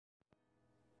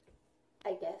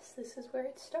I guess this is where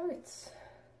it starts.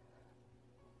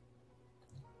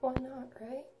 Why not,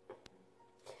 right?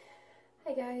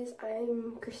 Hi guys,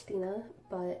 I'm Kristina,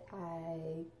 but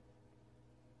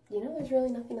there's really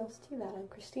nothing else to that. I'm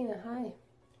Kristina. Hi.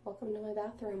 Welcome to my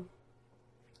bathroom.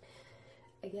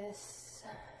 I guess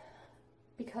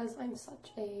because I'm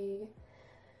such a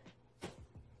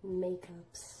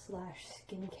makeup /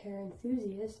 skincare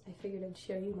enthusiast, I figured I'd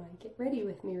show you my get ready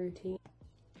with me routine.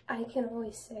 I can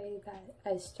always say that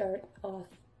I start off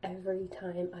every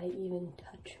time I even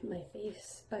touch my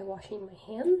face by washing my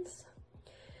hands,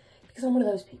 because I'm one of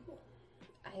those people.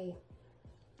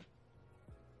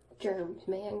 Germs,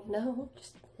 man,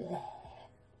 just bleh.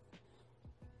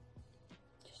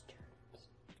 Just germs.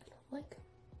 I don't like them.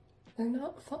 They're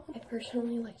not fun. I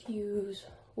personally like to use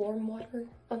warm water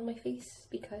on my face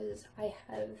because I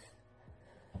have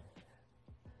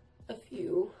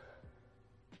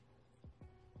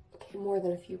more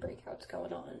than a few breakouts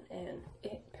going on, and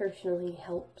it personally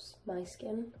helps my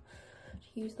skin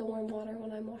to use the warm water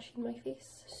when I'm washing my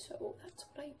face, so that's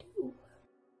what I do.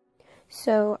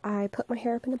 So I put my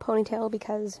hair up in a ponytail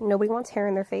because nobody wants hair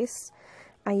in their face.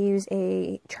 I use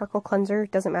a charcoal cleanser,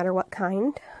 doesn't matter what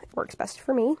kind, it works best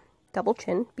for me. Double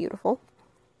chin, beautiful.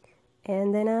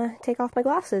 And then take off my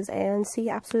glasses and see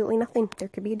absolutely nothing. There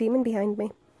could be a demon behind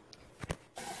me.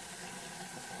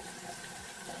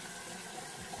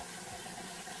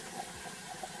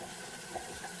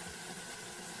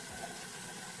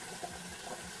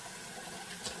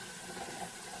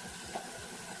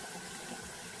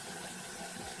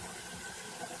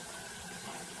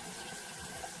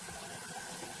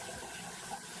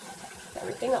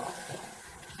 Everything off.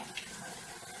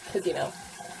 Because,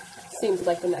 seems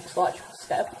like the next logical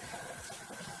step.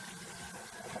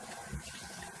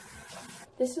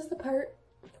 This is the part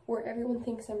where everyone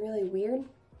thinks I'm really weird,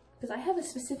 because I have a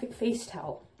specific face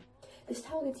towel. This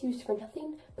towel gets used for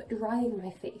nothing but drying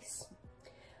my face.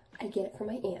 I get it from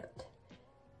my aunt.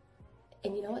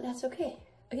 And you know what? That's okay.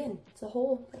 Again, it's a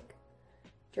whole,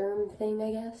 germ thing,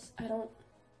 I guess. I don't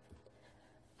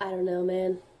know,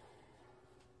 man.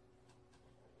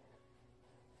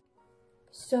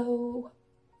 So,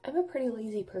 I'm a pretty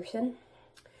lazy person,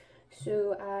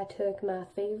 so I took my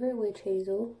favorite witch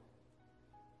hazel,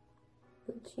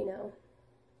 which,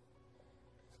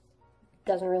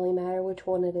 doesn't really matter which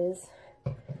one it is,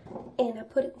 and I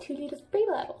put it in 2 liters of spray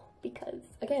bottle, because,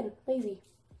 again, lazy,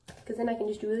 because then I can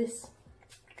just do this.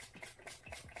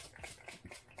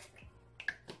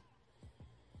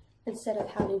 Instead of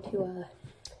having to,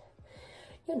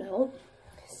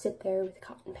 sit there with a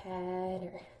cotton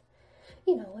pad,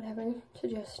 or whatever, to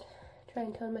just try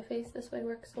and tone my face. This way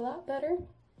works a lot better.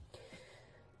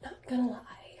 Not gonna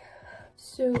lie.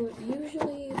 So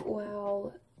usually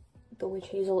while the witch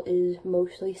hazel is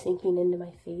mostly sinking into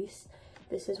my face,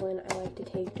 this is when I like to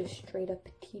take just straight up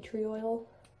tea tree oil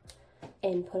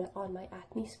and put it on my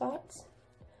acne spots.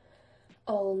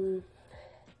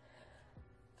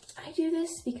 I do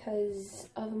this because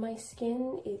of my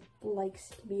skin. It likes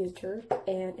to be a jerk,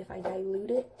 and if I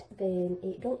dilute it, then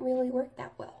it don't really work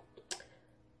that well.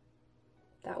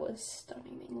 That was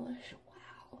stunning English.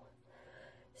 Wow.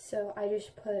 So I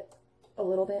just put a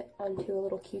little bit onto a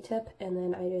little Q-tip, and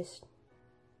then I just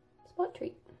spot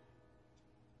treat.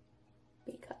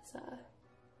 Because,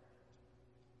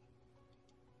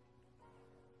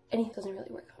 and it doesn't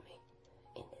really work on me.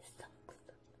 And it sucks.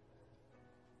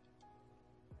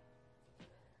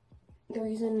 The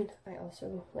reason I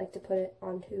also like to put it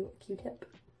onto a Q-tip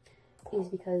is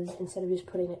because instead of just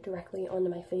putting it directly onto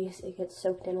my face, it gets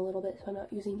soaked in a little bit, so I'm not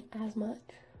using as much,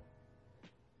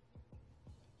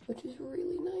 which is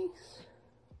really nice.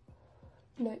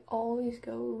 And I always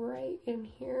go right in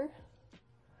here,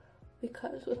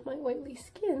 because with my oily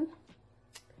skin,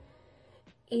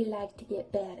 I like to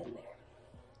get bad in there.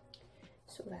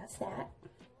 So that's that.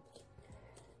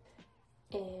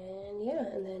 And yeah,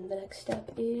 and then the next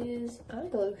step is eye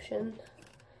lotion,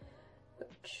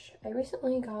 which I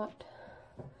recently got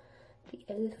the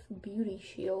e.l.f. Beauty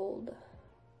Shield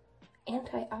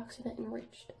Antioxidant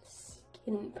Enriched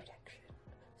Skin Protection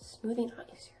Smoothing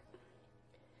Eye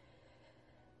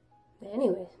Serum.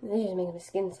 Anyways, this is just making the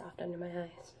skin soft under my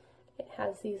eyes. It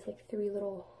has these 3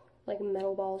 little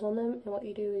metal balls on them, and what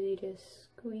you do is you just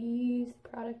squeeze the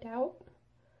product out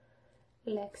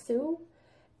like so,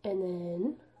 and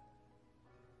then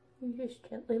you just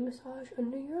gently massage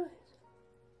under your eyes.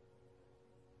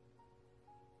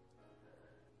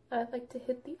 I like to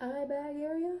hit the eye bag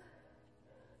area,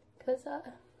 because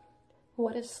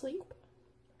what is sleep?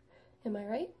 Am I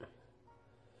right?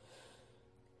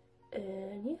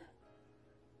 And yeah,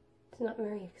 it's not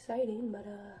very exciting, but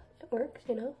it works,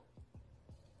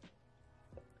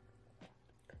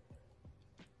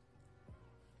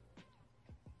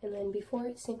 And then before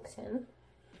it sinks in,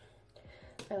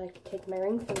 I like to take my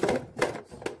ring finger,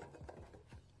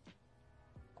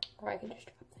 or I can just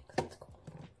drop things, that's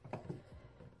cool.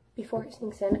 Before it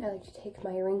sinks in, I like to take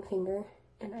my ring finger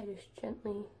and I just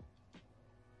gently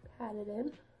pat it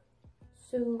in.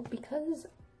 So because,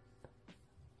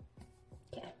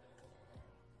 okay,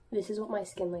 this is what my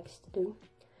skin likes to do.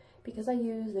 Because I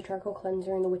use the charcoal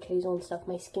cleanser and the witch hazel and stuff,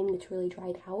 my skin gets really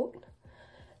dried out.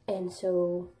 And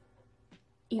so,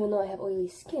 even though I have oily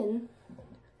skin,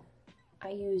 I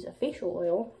use a facial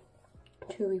oil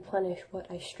to replenish what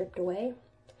I stripped away.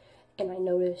 And I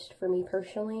noticed, for me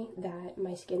personally, that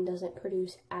my skin doesn't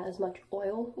produce as much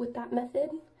oil with that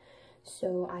method.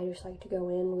 So I just like to go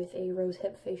in with a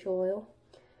rosehip facial oil.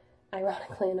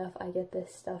 Ironically enough, I get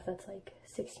this stuff that's like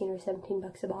 16 or 17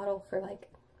 bucks a bottle for like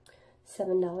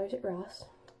 $7 at Ross.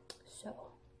 So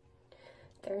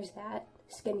there's that.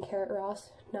 Skincare at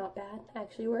Ross, not bad,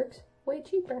 actually works way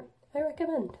cheaper. I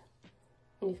recommend.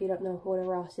 And if you don't know what a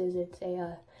Ross is, it's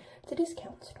a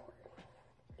discount store.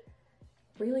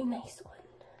 Really nice one.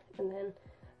 And then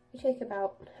I take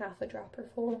about half a dropper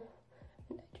full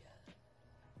and I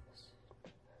just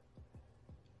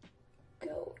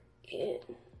go in.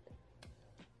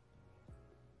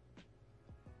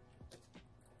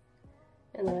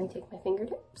 And then I take my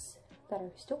fingertips that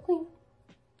are still clean,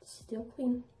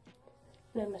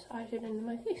 and I massage it into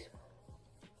my face.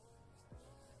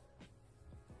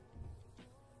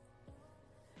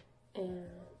 And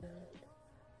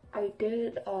I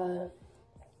did,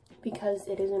 because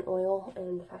it is an oil,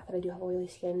 and the fact that I do have oily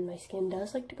skin, my skin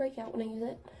does like to break out when I use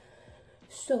it.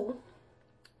 So,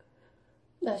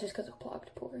 that's just because of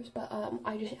clogged pores. But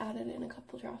I just added in a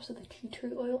couple drops of the tea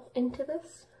tree oil into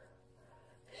this.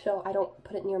 So I don't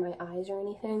put it near my eyes or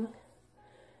anything.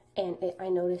 And I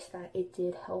noticed that it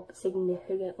did help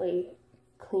significantly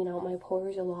clean out my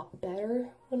pores a lot better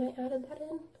when I added that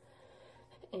in.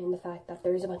 And the fact that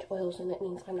there's a bunch of oils in it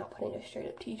means I'm not putting a straight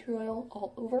up tea tree oil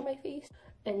all over my face.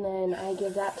 And then I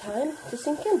give that time to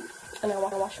sink in. And I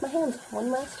want to wash my hands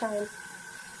one last time.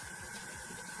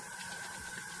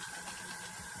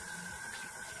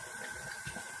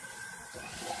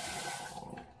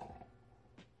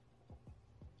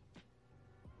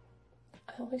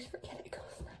 I always forget it goes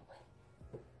that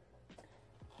way.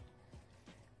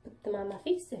 Put them on my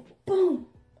face and boom!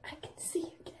 I can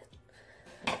see again.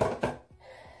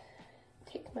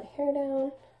 Take my hair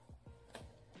down.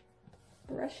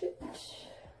 Brush it.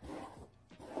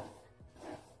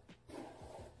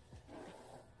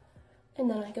 And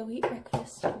then I go eat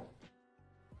breakfast.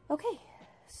 Okay,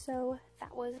 so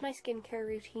that was my skincare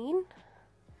routine.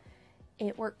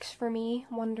 It works for me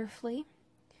wonderfully.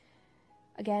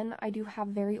 Again, I do have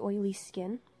very oily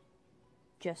skin,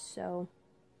 just so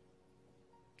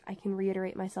I can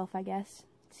reiterate myself, I guess.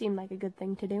 Seemed like a good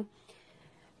thing to do.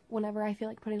 Whenever I feel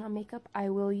like putting on makeup, I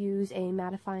will use a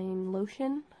mattifying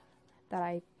lotion that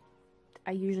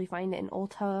I usually find in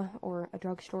Ulta or a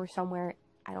drugstore somewhere.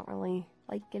 I don't really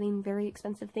like getting very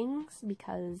expensive things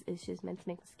because it's just meant to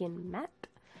make the skin matte.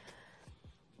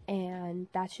 And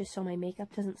that's just so my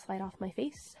makeup doesn't slide off my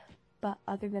face. But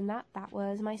other than that, that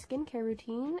was my skincare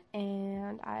routine,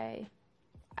 and I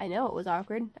know it was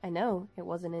awkward. I know it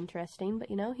wasn't interesting, but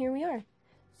you know, here we are.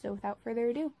 So without further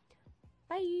ado,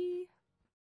 bye!